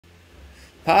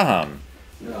Parham.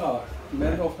 Yeah,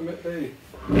 man of the day.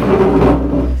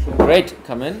 Great,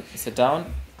 come in, sit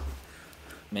down,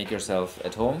 make yourself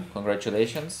at home.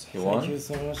 Congratulations, you won. Thank you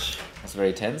so much. It was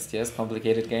very tense, yes,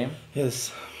 complicated game.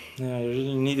 Yes, yeah, I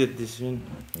really needed this win.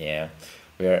 Yeah,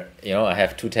 I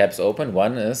have two tabs open.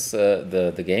 One is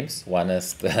the games, one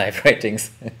is the live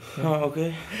ratings. Oh,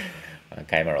 okay.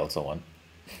 Keimer also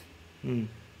won.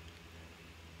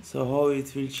 So how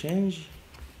it will change?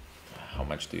 How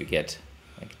much do you get?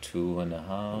 Like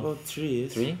 2.5? About 3,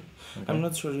 yes. 3? Okay. I'm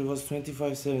not sure, it was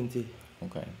 25.70.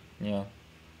 Okay, yeah.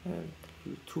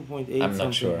 2.8 I'm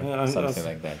not sure, Yeah, I'm something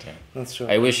like that, yeah. not sure.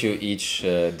 I wish you each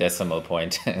decimal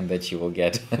point that you will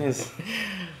get. Yes.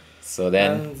 So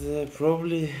then... And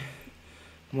probably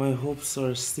my hopes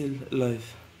are still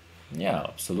alive. Yeah,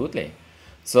 absolutely.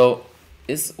 So,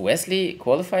 is Wesley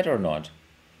qualified or not?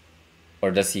 Or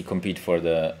does he compete for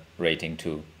the rating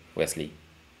too, Wesley?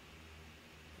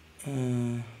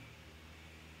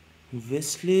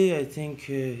 Wesley, I think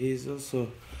he's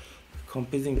also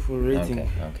competing for rating.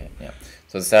 Okay, yeah.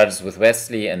 So it starts with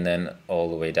Wesley and then all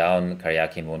the way down.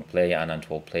 Karyakin won't play, Anand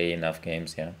won't play enough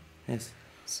games, yeah? Yes.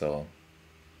 So,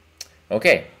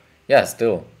 okay. Yeah,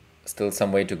 still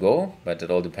some way to go, but it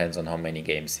all depends on how many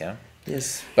games, yeah?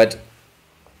 Yes. But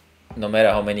no matter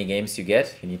how many games you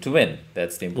get, you need to win.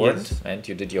 That's the important. Yes. And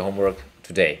you did your homework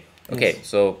today. Okay, Yes.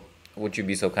 so would you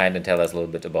be so kind and tell us a little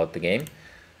bit about the game?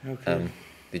 Okay.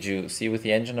 Did you see with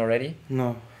the engine already?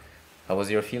 No. How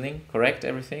was your feeling? Correct,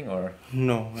 everything? Or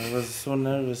No, I was so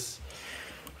nervous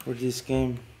for this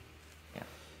game. Yeah.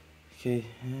 Okay,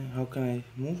 how can I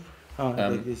move? Oh,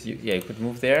 like this. you could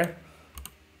move there.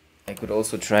 I could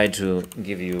also try to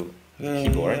give you a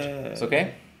keyboard. It's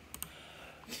okay?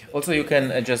 Also, you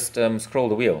can just scroll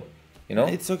the wheel, you know?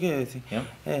 It's okay, I think.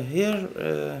 Yeah.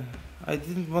 Here, I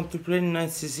didn't want to play knight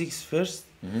c6 first,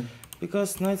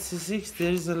 because knight c6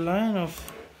 there is a line of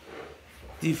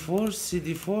d4,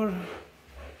 cd4,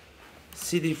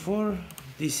 cd4,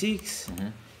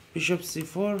 d6, bishop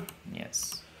c4,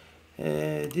 Yes.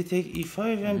 d take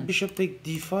e5, and bishop take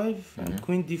d5, and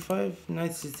queen d5,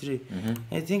 knight c3.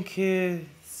 I think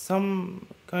some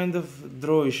kind of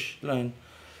drawish line,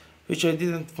 which I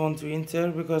didn't want to enter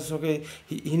because, okay,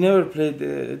 he never played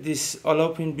this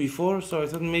all-open before, so I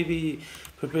thought maybe he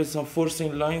prepared some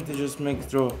forcing line to just make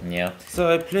draw. Yeah.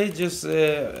 So I played just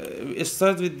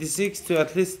start with d6 to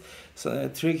at least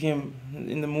trick him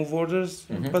in the move orders,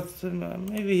 but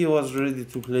maybe he was ready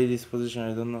to play this position,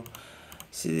 I don't know.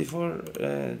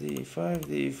 cd4, d5,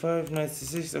 d5, knight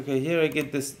c6. Okay, here I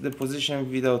get the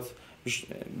position without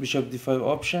bishop d5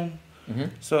 option.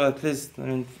 So at least, I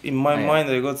mean, in my mind,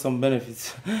 I got some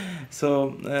benefits. So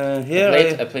here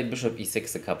I played bishop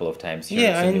e6 a couple of times here.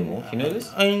 Yeah, it's a new move. You know this?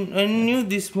 I knew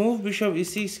this move, bishop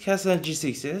e6, castle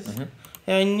g6, yes?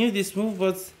 Yeah, I knew this move,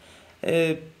 but...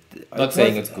 Not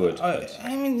saying it's good.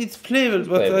 I mean, it's playable,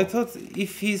 but I thought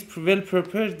if he's well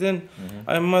prepared, then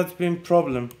I might be in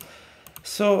problem.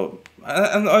 So,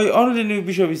 and I only knew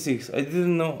bishop e6. I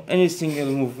didn't know any single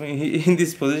move in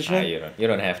this position. You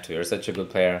don't have to. You're such a good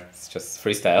player. It's just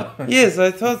freestyle. Yes,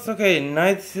 I thought, okay,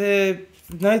 knight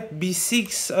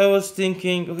b6, I was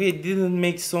thinking, okay, it didn't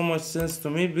make so much sense to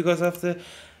me, because after,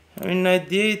 I mean, knight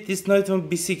d8, this knight on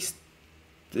b6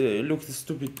 looked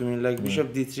stupid to me, like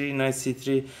bishop d3, knight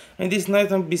c3, and this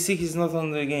knight on b6 is not on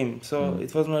the game, so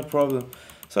it was my problem.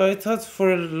 So I thought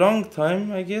for a long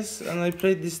time, I guess, and I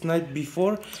played this knight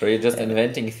b4. So you're just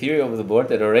inventing theory over the board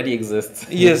that already exists.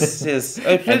 Yes.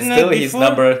 I played and knight still b4. He's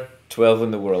number 12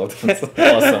 in the world. That's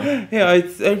awesome. Yeah, I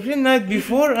played knight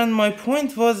b4, and my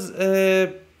point was,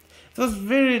 it was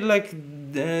very like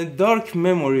dark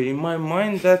memory in my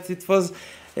mind that it was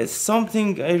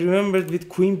something I remembered with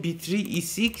queen b3,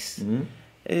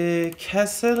 e6,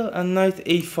 castle, and knight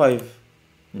a5,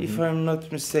 if I'm not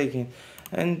mistaken.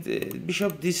 And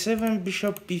bishop d7,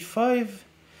 bishop b5,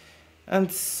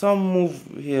 and some move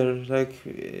here, like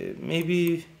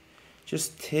maybe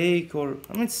just take, or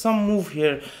I mean some move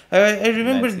here. I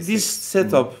remember this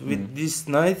setup with this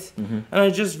knight, and I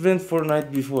just went for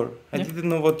knight b4. I didn't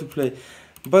know what to play.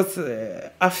 But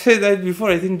after knight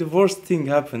b4, I think the worst thing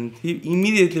happened. He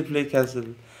immediately played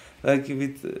castle, like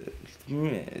with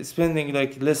spending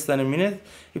like less than a minute.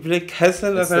 He played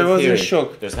castle, and I was in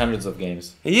shock. There's hundreds of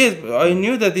games. Yes, I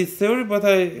knew that it's theory, but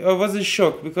I was in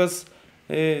shock because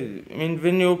I mean,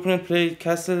 when your opponent play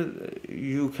castle,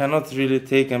 you cannot really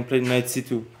take and play knight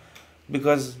c2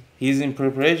 because he's in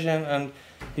preparation and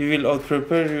he will out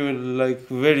prepare you like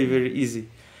very easy.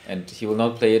 And he will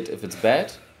not play it if it's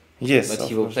bad. Yes, But of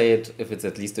he will course. play it if it's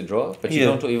at least a draw. But you Yeah.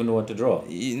 don't even want to draw.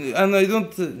 And I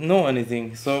don't know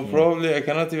anything, so Yeah. probably I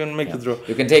cannot even make Yeah. a draw.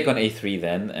 You can take on a3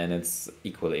 then, and it's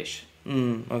equalish.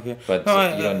 Okay. But No,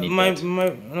 you don't need my,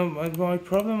 that. my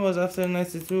problem was after knight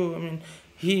c2. I mean,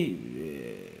 he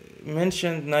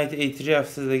mentioned knight a3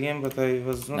 after the game, but I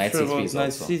was not Knight sure c3 about is knight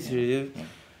also, c3. yeah. Yeah.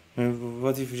 I mean,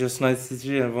 what if just knight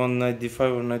c3 and one knight d5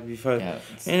 or knight b5? Yeah,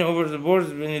 it's- And over the board,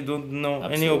 when you don't know any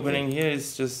Absolutely. opening here,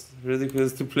 it's just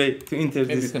ridiculous to play to enter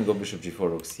maybe you this. can go bishop g4,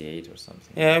 rook c8 or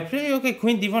something. Yeah, I play okay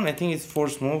queen d1. I think it's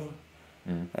forced move.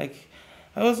 Mm. Like,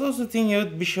 I was also thinking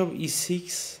about bishop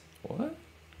e6. What?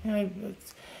 Yeah, but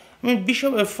I mean,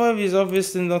 bishop f5 is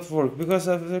obviously not work because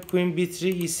after queen b3,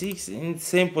 e6 in the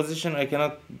same position, I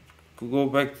cannot go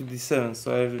back to d7, so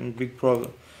I have a big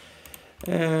problem.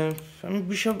 I mean,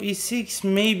 bishop e6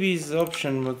 maybe is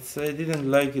option, but I didn't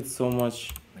like it so much.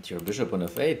 But your bishop on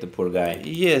f8, the poor guy.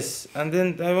 Yes, and then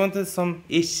I wanted some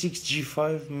h6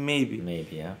 g5 maybe.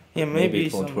 Maybe, yeah. Yeah, Maybe maybe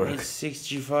it won't some work. h6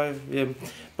 g5. Yeah,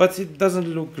 but it doesn't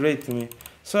look great to me.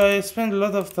 So I spent a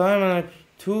lot of time and I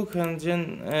took and then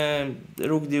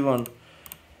rook d1.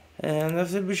 And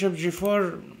after bishop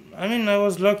g4, I mean, I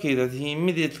was lucky that he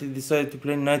immediately decided to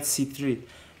play knight c3.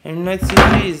 I mean, knight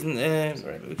c3 is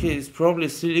okay. It's probably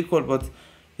still equal, but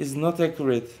it's not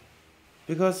accurate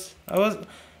because I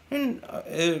mean,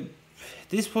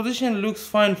 this position looks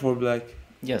fine for black.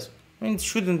 Yes. I mean, it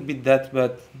shouldn't be that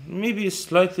bad. Maybe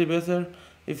slightly better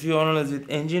if you analyze with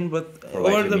engine, but For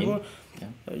white, over you the mean? board, Yeah.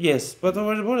 yes. But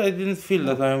over the board, I didn't feel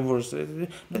No. that I'm worse.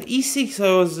 But e6,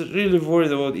 I was really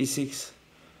worried about e6.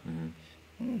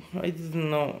 Mm-hmm. I didn't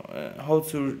know how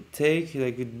to take,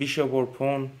 like with bishop or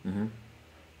pawn. Mm-hmm.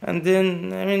 And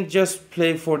then, I mean, just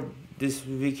play for these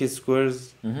wicked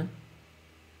squares. Mm-hmm.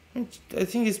 I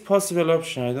think it's possible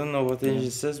option. I don't know what Yeah. engine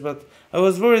says, but I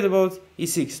was worried about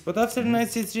e6. But after Mhm. knight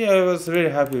c3, I was very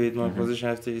happy with my Mhm. position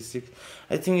after e6.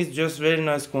 I think it's just very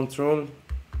nice control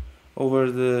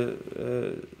over the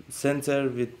center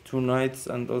with two knights,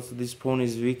 and also this pawn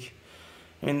is weak.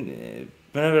 I mean,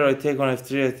 whenever I take on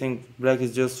f3, I think black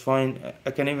is just fine.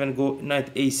 I can even go knight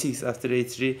a6 after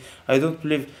a3. I don't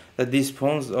believe that these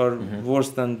pawns are Mhm. worse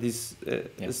than this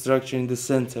Yeah. structure in the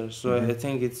center. So I Mhm.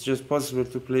 think it's just possible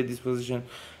to play this position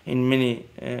in many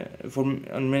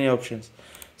on many options.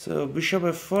 So bishop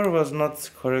f4 was not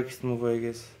correct move, I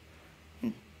guess.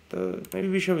 Maybe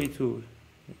bishop e2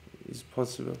 is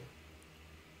possible.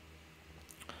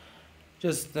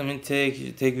 Just I mean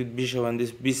take with bishop and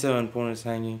this b7 pawn is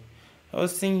hanging. I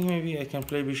was thinking maybe I can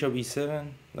play bishop e7,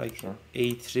 like Sure.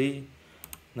 a3,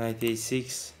 knight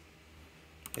a6,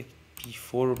 like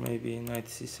b4 maybe, knight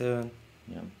c7.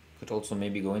 Yeah. Could also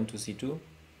maybe go into c2.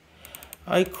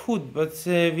 I could, but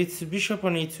with bishop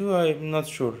on e2, I'm not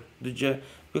sure.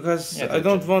 Because Yeah, I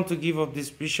don't that's- want to give up this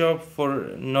bishop for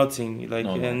nothing, like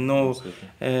absolutely.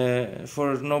 for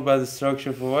no bad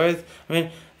structure for white. I mean,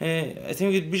 I think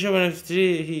with bishop on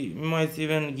f3, he might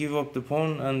even give up the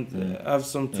pawn and have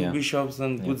some two Yeah. bishops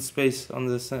and Yeah. good space on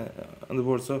the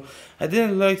board. So I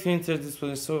didn't like to enter this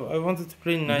position. So I wanted to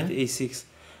play knight Mhm. a6.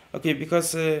 Okay, because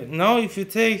now if you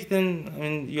take, then I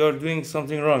mean you're doing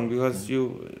something wrong because you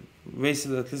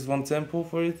wasted at least one tempo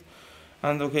for it.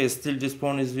 And okay, still this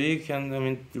pawn is weak, and I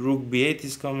mean rook b8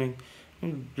 is coming. I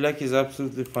mean, black is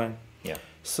absolutely fine. Yeah.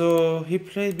 So he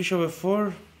played bishop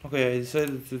f4. Okay, I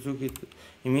decided to take it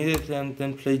immediately and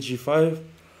then play g5.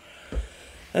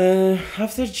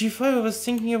 After g5, I was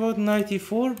thinking about knight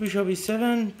e4, bishop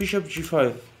e7, bishop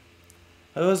g5.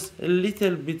 I was a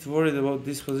little bit worried about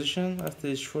this position after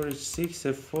h4, h6,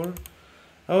 f4.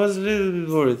 I was a little bit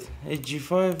worried.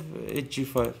 H5,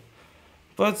 h5.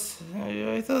 But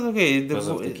I thought, okay, Because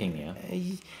of the king, yeah.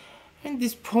 And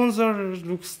these pawns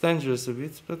looks dangerous a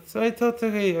bit. But I thought,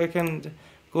 okay, I can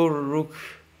go rook.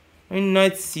 I mean,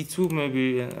 knight c2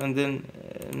 maybe, and then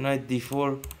knight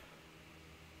d4.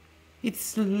 It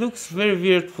looks very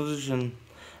weird position.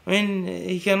 I mean,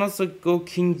 he can also go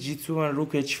king g2 and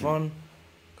rook h1.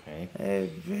 Okay.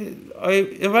 I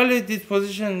evaluate this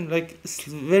position like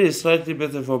very slightly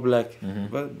better for black,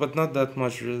 Mhm. but not that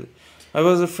much really. I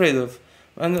was afraid of,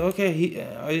 and okay,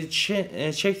 I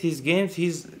checked his games.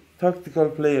 He's tactical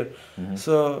player, Mhm.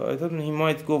 so I thought he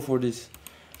might go for this,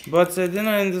 but then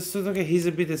I understood. Okay, he's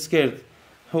a bit scared,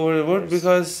 however,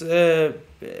 because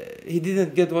he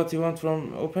didn't get what he wanted from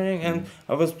opening, and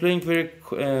I was playing very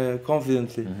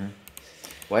confidently. Mhm.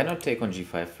 Why not take on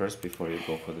g5 first before you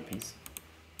go for the piece?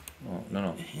 Oh,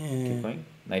 no. Keep going.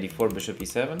 Knight e4, bishop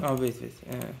e7. Oh wait.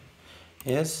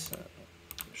 Yes.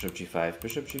 Bishop g5,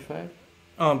 bishop g5.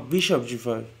 Oh, bishop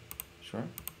g5. Sure.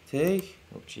 Take.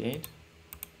 Rook g8.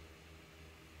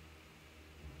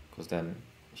 Because then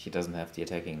he doesn't have the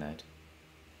attacking knight.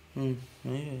 Yeah.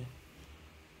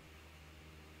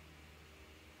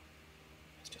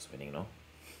 He's just winning, no?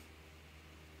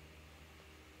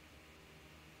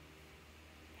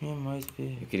 Yeah, might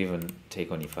be. You could even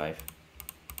take on e5.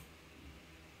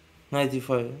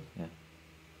 95. Yeah.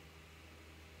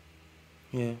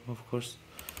 Yeah, of course.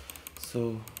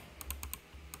 So.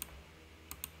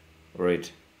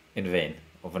 Right, in vain,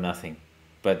 over nothing.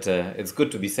 But it's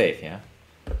good to be safe, yeah?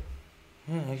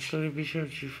 Yeah, actually bishop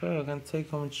g5, I can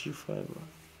take on g5.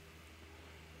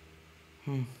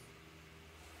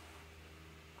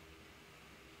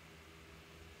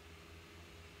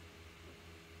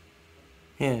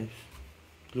 Yeah,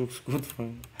 looks good for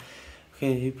him.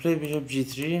 Okay, he played bishop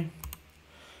g3. I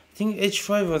think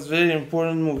h5 was very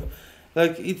important move.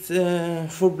 Like it's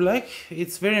for black,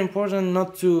 it's very important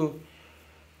not to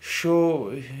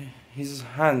show his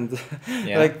hand.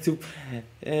 Yeah. Like to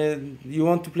you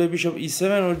want to play bishop e7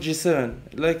 or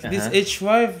g7. Like this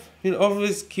h5 will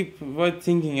always keep white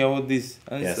thinking about this,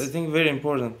 and Yes. it's, I think, very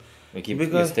important.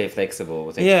 You stay flexible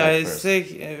with h5 Yeah, I first. stay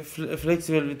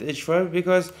flexible with h5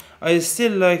 because I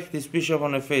still like this bishop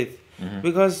on f8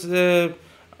 because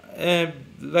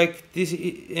like this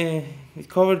it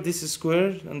covered this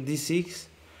square on d6,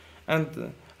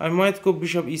 and I might go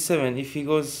bishop e7 if he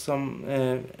goes some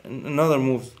another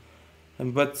moves.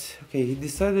 But okay, he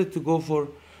decided to go for,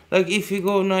 like, if he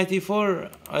go knight e4,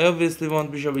 I obviously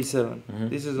want bishop e7.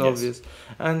 This is obvious.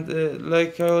 And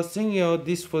like I was thinking about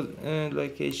this was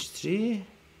like h3,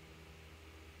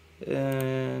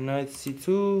 knight c2,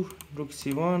 rook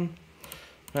c1,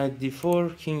 knight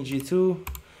d4, king g2,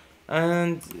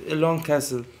 and a long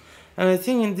castle. And I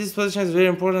think in this position it's very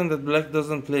important that black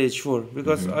doesn't play h4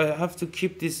 because I have to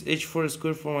keep this h4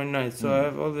 square for my knight. So I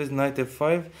have always knight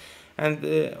f5, and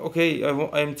okay,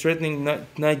 I'm threatening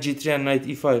knight g3 and knight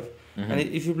e5. And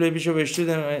if you play bishop h2,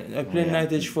 then I play knight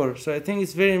h4. So I think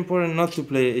it's very important not to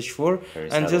play h4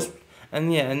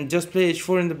 and just play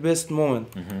h4 in the best moment.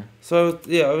 So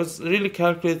yeah, I was really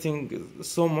calculating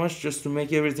so much just to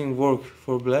make everything work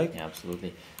for black. Yeah,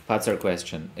 absolutely. Patzer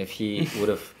question: if he would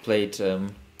have played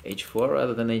h4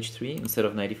 rather than h3 instead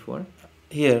of knight e4,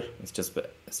 here it's just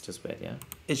bad, yeah.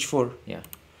 h4. Yeah.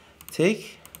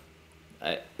 Take.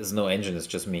 There's no engine. It's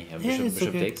just me. Bishop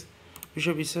okay. takes.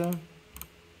 Bishop e7.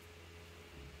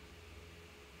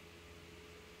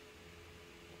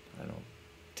 I don't know.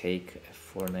 Take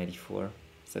f4 knight e4.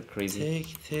 Is that crazy?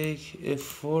 Take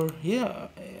f4. Yeah,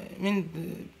 I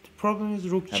mean the problem is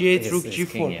rook g8, rook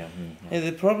g4. King,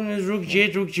 The problem is rook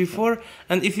g8, rook g4,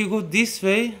 and if you go this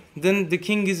way, then the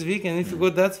king is weak, and if you go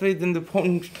that way, then the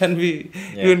pawn can be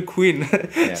even queen.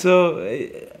 So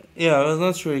yeah, I was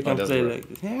not sure he can play like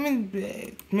this. I mean,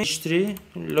 h3,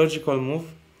 logical move.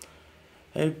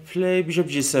 I play bishop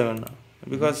g7 now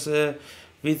because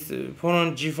with pawn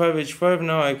on g5, h5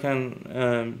 now I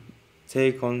can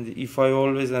take on the e5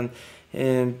 always, and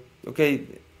okay.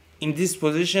 In this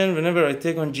position, whenever I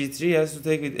take on g3, he has to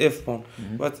take with f pawn.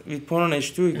 But with pawn on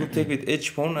h2, he could take with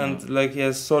h pawn, and like he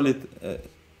has solid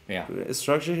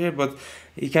structure here. But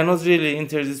he cannot really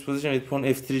enter this position with pawn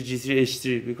f3, g3,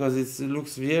 h3 because it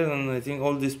looks weird, and I think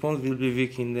all these pawns will be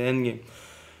weak in the endgame.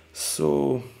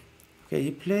 So, okay,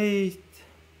 he played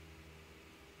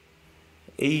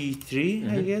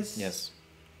a3, I guess. Yes,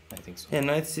 I think so. Yeah,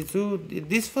 knight c2.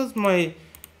 This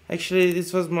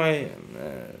was my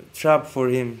trap for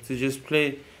him to just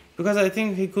play, because I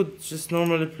think he could just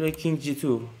normally play king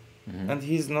g2, and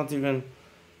he's not even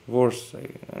worse.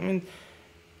 I mean,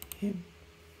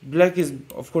 black is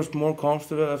of course more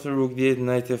comfortable after rook d8,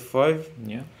 knight f5.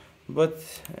 Yeah. But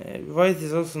white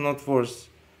is also not worse.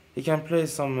 He can play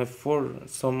some f4 at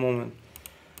some moment.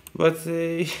 But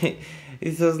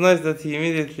it was nice that he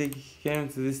immediately came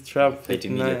to this trap. Played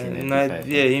immediately knight b5.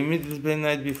 Yeah, he immediately played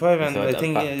knight b5, and I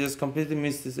think he just completely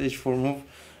missed this h4 move,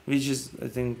 which is, I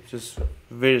think, just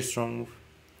very strong move.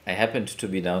 I happened to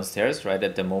be downstairs right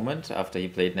at the moment after he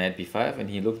played knight b5, and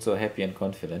he looked so happy and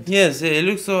confident. Yes, he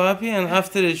looked so happy, and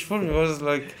after h4 he was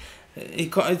like,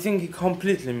 I think he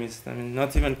completely missed. I mean,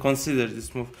 not even considered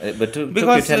this move. But took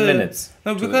you 10 minutes.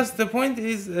 No, because the point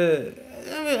is,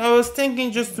 I was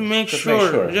thinking just to make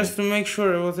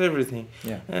sure about everything.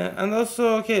 Yeah. And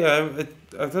also, okay,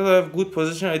 I thought I have good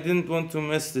position. I didn't want to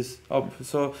mess this up.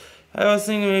 So I was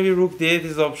thinking maybe rook d8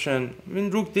 is option. I mean,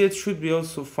 rook d8 should be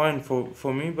also fine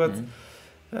for me, but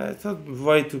I thought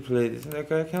why to play this?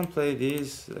 Like, I can play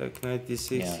this, like knight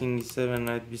d6, king e7,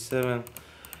 knight b7,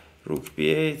 rook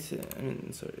b8. I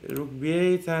mean, sorry, rook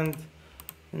b8 and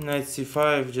knight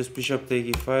c5, just bishop take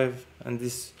e5, and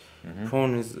this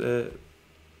pawn is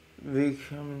weak.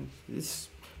 I mean, this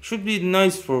should be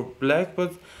nice for black,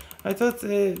 but I thought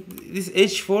this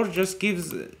h4 just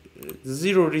gives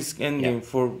zero risk endgame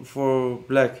for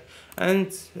black, and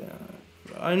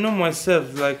I know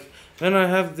myself, like when I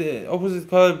have the opposite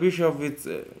color bishop with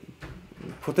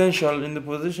potential in the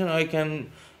position, I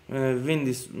can win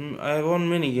this. I won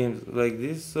many games like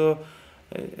this, so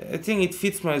I think it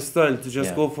fits my style to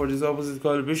just go for this opposite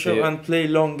color bishop and play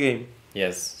long game.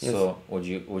 Yes. So would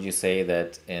you say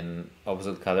that in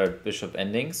opposite colored bishop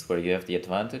endings, where you have the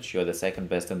advantage, you're the second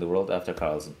best in the world after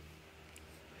Carlsen?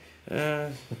 I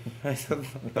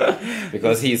don't know.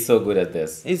 Because he's so good at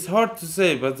this. It's hard to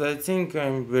say, but I think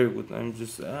I'm very good. I'm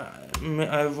just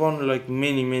I've won like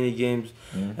many games,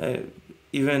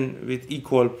 even with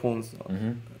equal pawns,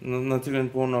 not even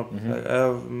pawn up. Like, I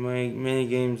have many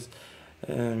games.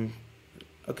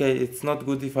 Okay, it's not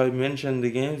good if I mention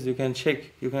the games. You can check.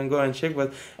 You can go and check.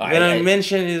 But when I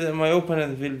mention it, my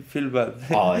opponent will feel bad.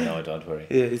 Oh no, don't worry.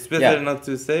 Yeah, it's better not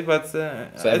to say. But so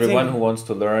everyone who wants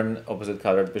to learn opposite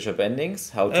colored bishop endings,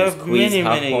 how to squeeze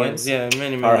half points,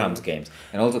 Parham's games,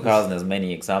 and also Carlsen has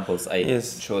many examples. I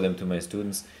show them to my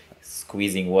students,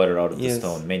 squeezing water out of the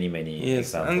stone. Many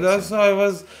examples. And also I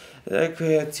was like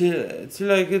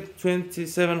till I get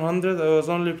 2700, I was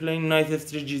only playing knight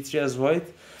f3 g3 as white.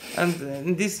 And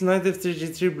in this knight f3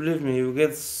 g3, believe me, you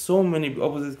get so many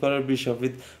opposite color bishop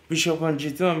with bishop on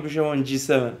g2 and bishop on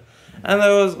g7. And I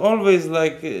was always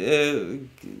like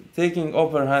taking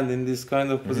upper hand in this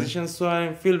kind of position, so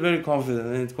I feel very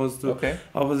confident when it comes to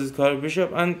opposite color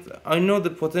bishop, and I know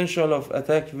the potential of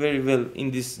attack very well in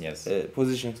these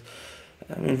positions.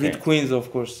 I mean, with queens,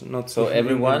 of course, not so.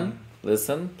 Everyone,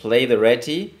 listen, play the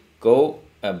Reti, go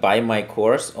buy my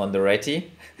course on the Reti.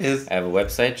 Yes. I have a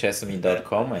website,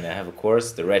 chessamy.com, and I have a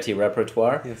course, the Reti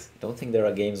repertoire. Yes. Don't think there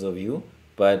are games of you,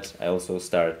 but I also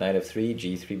start knight f3,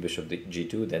 g3, bishop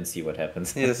g2, then see what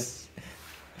happens. Yes.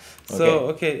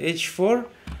 So, h4.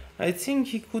 I think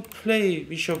he could play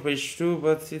bishop h2,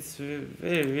 but it's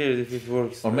very weird if it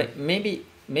works. Or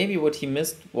maybe what he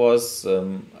missed was,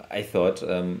 I thought,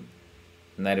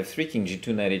 knight f3, king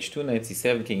g2, knight h2, knight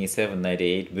c7, king e7, knight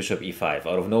a8, bishop e5.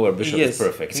 Out of nowhere, bishop is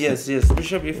perfect. Yes,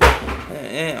 bishop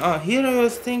e5. Here I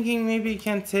was thinking maybe he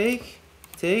can take,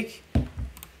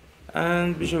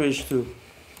 and bishop h2.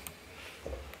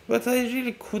 But I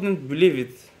really couldn't believe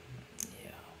it.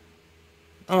 Yeah.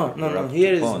 Oh no,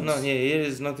 here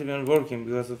is not even working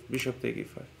because of bishop take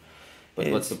e5. But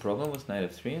what's the problem with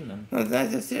knight f3 and then? No, knight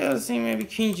f3. I was saying maybe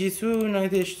king g2,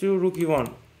 knight h2, rook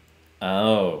e1.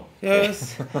 Oh.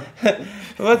 Yes.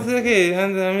 But okay,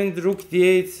 and I mean rook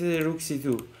d8, rook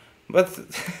c2. But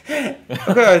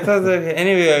okay, I thought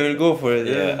anyway I will go for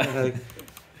it.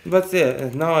 But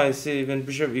now I see even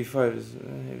bishop e5 is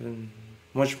even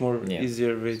much more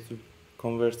easier way to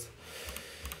convert.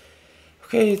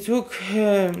 Okay, he took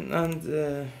and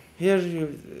here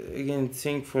you again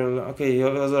think for he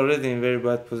was already in very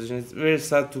bad position. It's very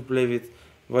sad to play with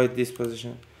white this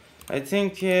position. I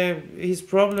think his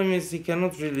problem is he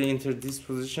cannot really enter this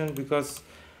position because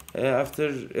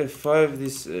after f5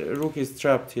 this rook is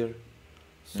trapped here.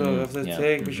 So after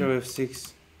take bishop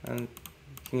f6 and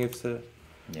king f7.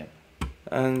 Yeah.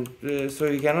 And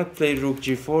so he cannot play rook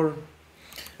g4.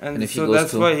 And so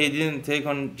that's why he didn't take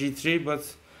on g3, but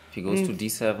if he goes to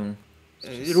d7,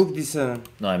 rook d7.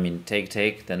 No, I mean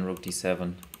take, then rook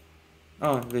d7.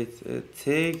 Oh wait,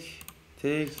 take.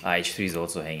 h3 is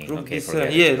also hanging. Rook okay,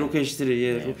 d7. Rook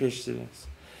h3. Rook h3.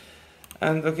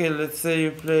 And okay, let's say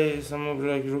you play some move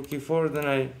like rook e4, then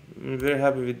I'm very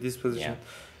happy with this position.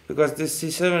 Because this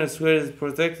c7 square is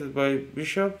protected by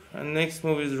bishop, and next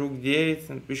move is rook d8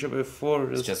 and bishop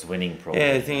f4. It's just winning probably.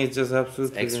 Yeah, I think it's just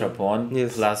absolutely extra pawn,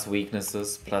 plus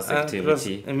weaknesses, plus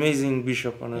activity. Plus amazing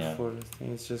bishop on f4. I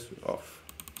think it's just off.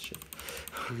 Shit.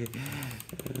 Okay.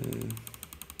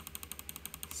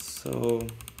 So,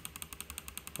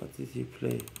 what did he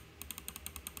play?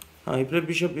 He played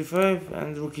bishop e5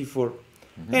 and rook e4.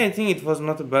 Yeah, I think it was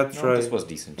not a bad try. This was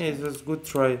decent. Yeah, it was a good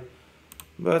try.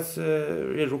 But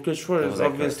rook h4 is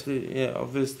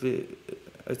obviously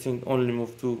I think only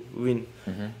move to win.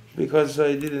 Because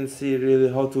I didn't see really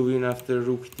how to win after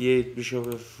rook d8, bishop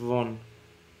f1.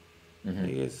 I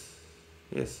guess.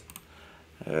 Yes.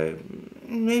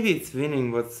 Maybe it's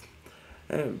winning, but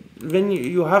when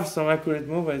you have some accurate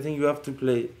move, I think you have to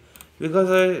play. Because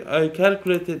I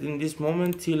calculated in this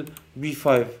moment till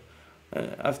b5.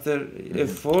 After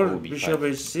f4, bishop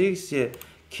h6,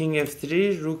 king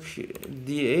f3, rook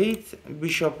d8,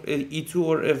 bishop e2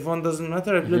 or f1 doesn't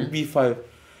matter. I play b5.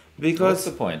 Because what's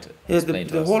the point?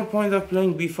 The whole point of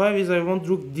playing b5 is I want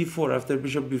rook d4 after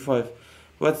bishop b5.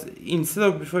 But instead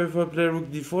of b5, if I play rook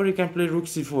d4, you can play rook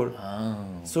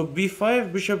c4. So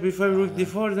b5, bishop b5, rook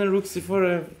d4, then rook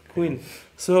c4. queen.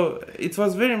 So it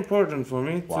was very important for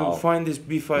me to find this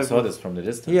b5. You saw this from the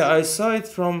distance? Yeah, I saw it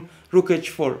from rook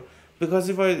h4. Because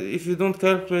if you don't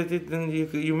calculate it, then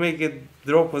you make a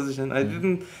draw position. I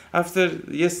didn't, after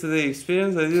yesterday's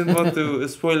experience, I didn't want to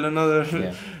spoil another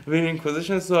winning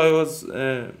position. So I was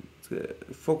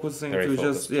focusing very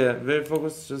focused. very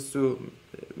focused, just to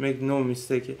make no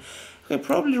mistake. Okay,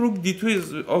 probably rook d2 is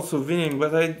also winning,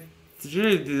 but I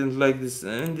really didn't like this,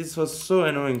 and this was so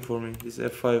annoying for me, this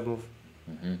f5 move.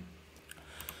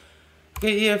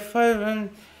 Okay, e5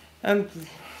 and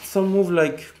some move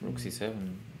like rook c7,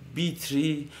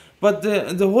 b3, but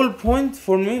the whole point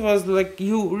for me was like,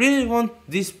 you really want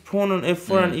this pawn on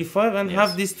f4 and e5 and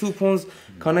have these two pawns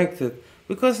connected,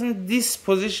 because in this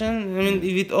position, I mean,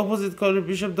 with opposite color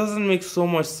bishop doesn't make so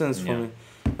much sense for me.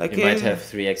 Like, you might have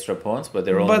 3 extra pawns, but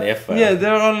they're all in f file. Yeah,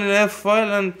 they're all in f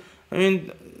file, and I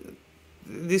mean,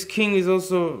 this king is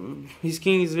also, his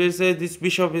king is very sad. This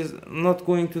bishop is not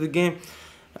going to the game.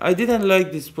 I didn't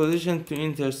like this position to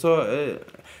enter. So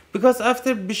because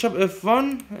after bishop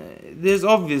f1, there's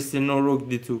obviously no rook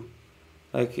d2,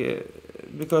 like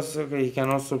because he can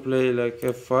also play like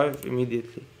f5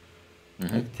 immediately,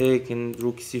 like take and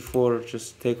rook c4,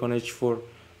 just take on h4.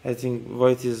 I think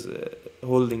white is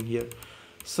holding here.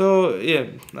 So yeah,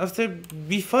 after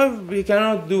b5 we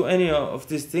cannot do any of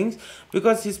these things,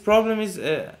 because his problem is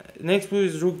next move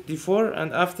is rook d4,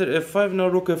 and after f5 now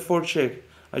rook f4 check.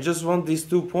 I just want these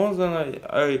two pawns, and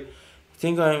I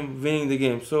think I'm winning the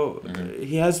game. So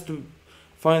he has to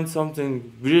find something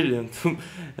brilliant to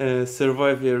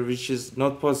survive here, which is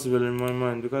not possible in my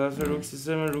mind, because after rook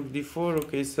c7, rook d4,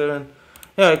 rook a7,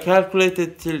 yeah, I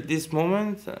calculated till this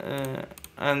moment,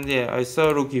 and yeah, I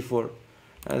saw rook e4.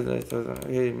 As I thought,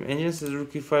 engine says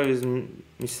rook e5 is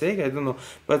mistake, I don't know,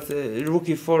 but rook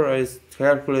e4 I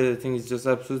calculated, I think it's just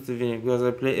absolutely winning, because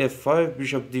I play f5,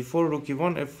 bishop d4, rook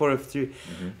e1, f4, f3,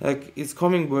 like it's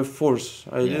coming by force.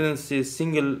 I didn't see a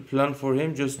single plan for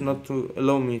him, just not to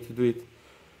allow me to do it.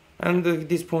 And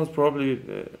this pawn's probably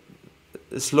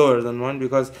slower than mine,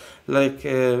 because like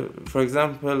for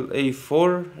example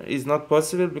a4 is not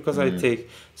possible because I take.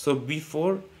 So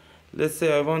b4, let's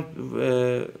say I want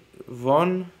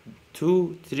 1,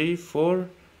 2, 3, 4,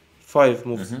 5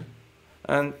 moves,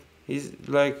 and he's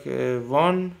like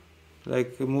 1,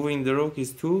 like moving the rook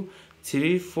is 2,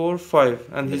 3, 4, 5,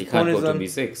 and but his pawn is on on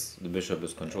b6. The bishop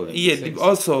is controlling. Yeah, b6.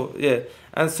 also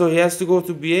and so he has to go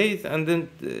to b8, and then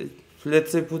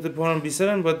let's say put the pawn on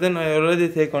b7, but then I already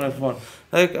take on f1.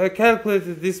 Like I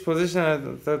calculated this position, I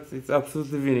thought it's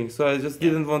absolutely winning, so I just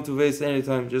didn't want to waste any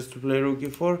time just to play rook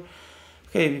e4.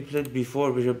 Okay, we played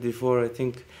b4, bishop d4. I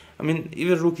think, I mean,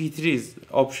 even rook e3 is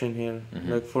option here.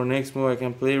 Like for next move, I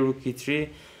can play rook e3.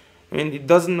 I mean, it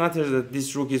doesn't matter that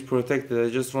this rook is protected. I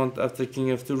just want after king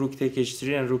f2, rook take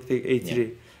h3 and rook take a3. Yeah.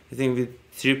 I think with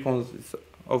 3 pawns, it's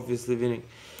obviously winning.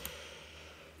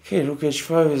 Okay, rook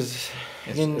h5 is...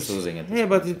 It's losing it. Yeah,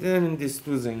 but it's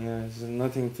losing. Yeah, there's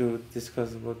nothing to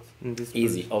discuss about in this.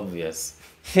 Easy, obvious.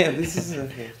 Yeah, this is...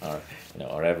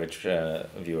 Our average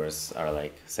viewers are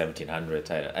like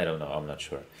 1700. I don't know, I'm not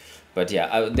sure. But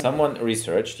yeah, someone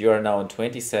researched, you are now on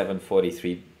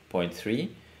 2743.3,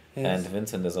 and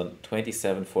Vincent is on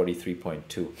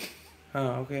 2743.2. Oh,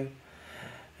 okay.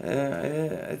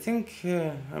 I think,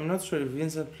 I'm not sure if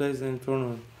Vincent plays in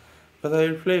tournament, but I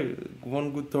will play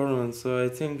one good tournament, so I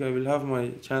think I will have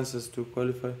my chances to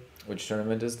qualify. Which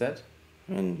tournament is that?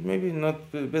 I mean, maybe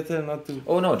better not to...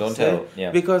 Oh no, don't tell.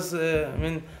 Yeah. Because, I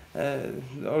mean,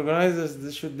 the organizers,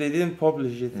 they didn't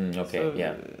publish it. Okay, so,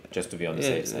 just to be on the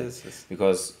safe side. Yes.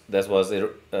 Because that was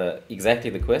exactly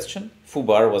the question.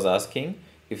 Fubar was asking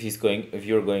if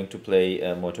you're going to play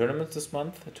more tournaments this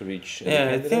month to reach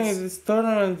I think this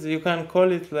tournament, you can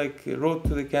call it like road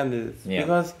to the candidates. Yeah.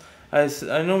 Because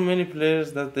I know many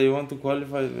players that they want to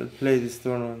qualify will play this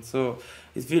tournament. So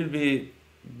it will be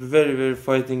very, very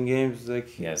fighting games, like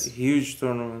huge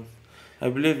tournaments. I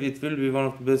believe it will be one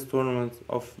of the best tournaments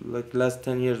of like last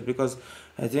 10 years, because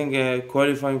I think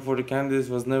qualifying for the candidates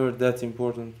was never that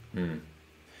important.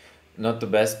 Not the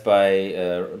best by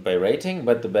rating,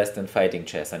 but the best in fighting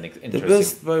chess and interesting. The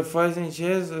best by fighting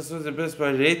chess, also the best by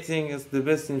rating, is the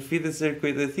best in FIDE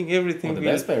circuit. I think everything. The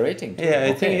best by rating too. Yeah,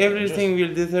 I think everything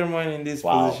will determine in this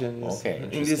position. Yes. Okay,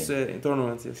 in this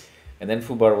tournament, yes. And then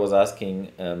Fubar was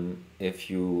asking if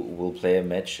you will play a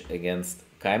match against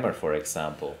Keimer, for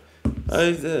example. He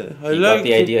got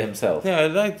the idea himself. Yeah, I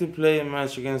like to play a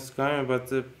match against Keimer, but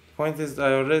the point is,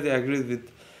 I already agreed with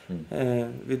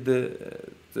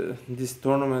this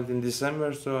tournament in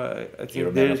December, so I think you're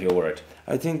a man of your word.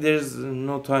 I think there's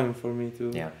no time for me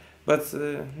to. Yeah. But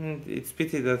it's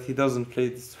pity that he doesn't play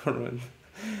this tournament.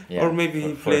 Yeah, or maybe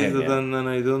he plays it, yeah. and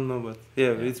I don't know. But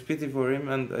yeah, it's pity for him,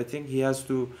 and I think he has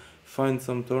to find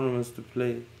some tournaments to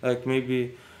play. Like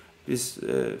maybe this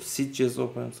Sitges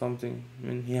Open something. I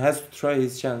mean, he has to try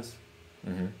his chance.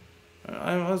 Mm-hmm.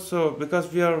 I'm also,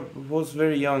 because we are both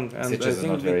very young, and Sitges is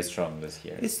not very strong this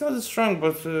year. It's not strong,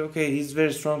 but okay, he's a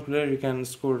very strong player. He can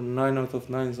score 9 out of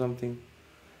 9 something.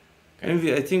 Okay.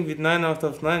 Maybe I think with 9 out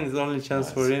of 9 is the only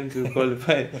chance for him to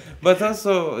qualify. But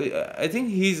also, I think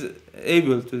he's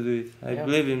able to do it. I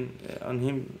believe on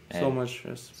him so much.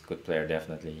 Yes. He's a good player,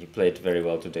 definitely. He played very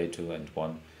well today too and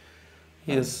won.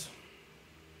 Yes.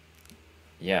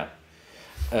 Yeah.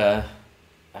 I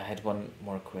had one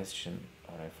more question,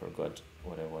 but I forgot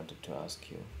what I wanted to ask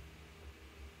you.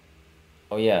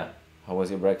 Oh yeah, how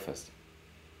was your breakfast?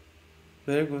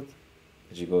 Very good.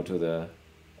 Did you go to the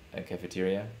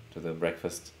cafeteria, to the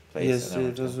breakfast place? Yes,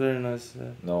 it was very nice.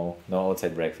 No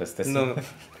outside breakfast. No.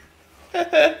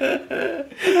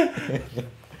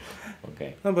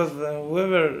 Okay. No, but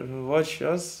whoever watch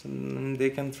us, they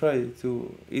can try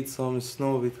to eat some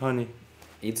snow with honey.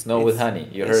 Eat snow with honey.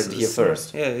 You heard it here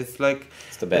first. Yeah, it's like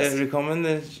it's the best.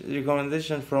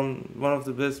 Recommendation from one of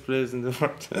the best players in the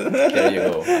world. There you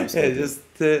go. Absolutely. Yeah, just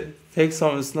take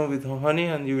some snow with honey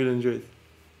and you will enjoy it.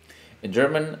 In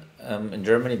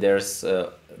Germany, there's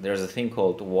a thing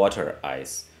called water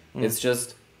ice. It's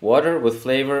just water with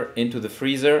flavor into the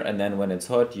freezer, and then when it's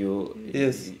hot,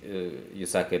 you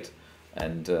suck it,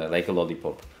 and like a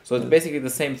lollipop. So it's basically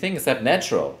the same thing, except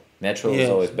natural. Natural is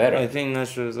always better. I think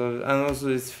natural is always, and also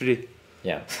it's free.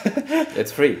 Yeah,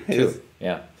 it's free too.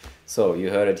 Yeah. So you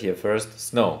heard it here first.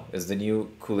 Snow is the new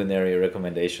culinary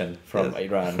recommendation from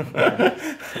Iran.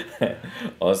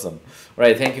 Awesome.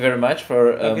 Right. Thank you very much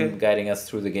for guiding us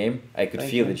through the game. I could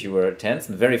feel that you were tense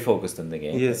and very focused in the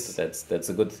game. Yes. That's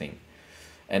a good thing.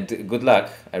 And good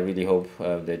luck. I really hope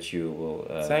that you will.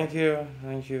 Thank you.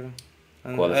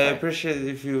 And qualify. I appreciate it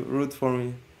if you root for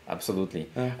me. Absolutely.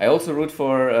 I also root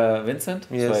for Vincent.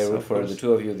 Yes, so I root for the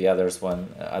two of you. The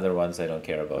other ones I don't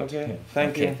care about. Okay.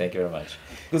 Thank you. Thank you very much.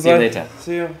 Goodbye. See you later.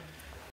 See you.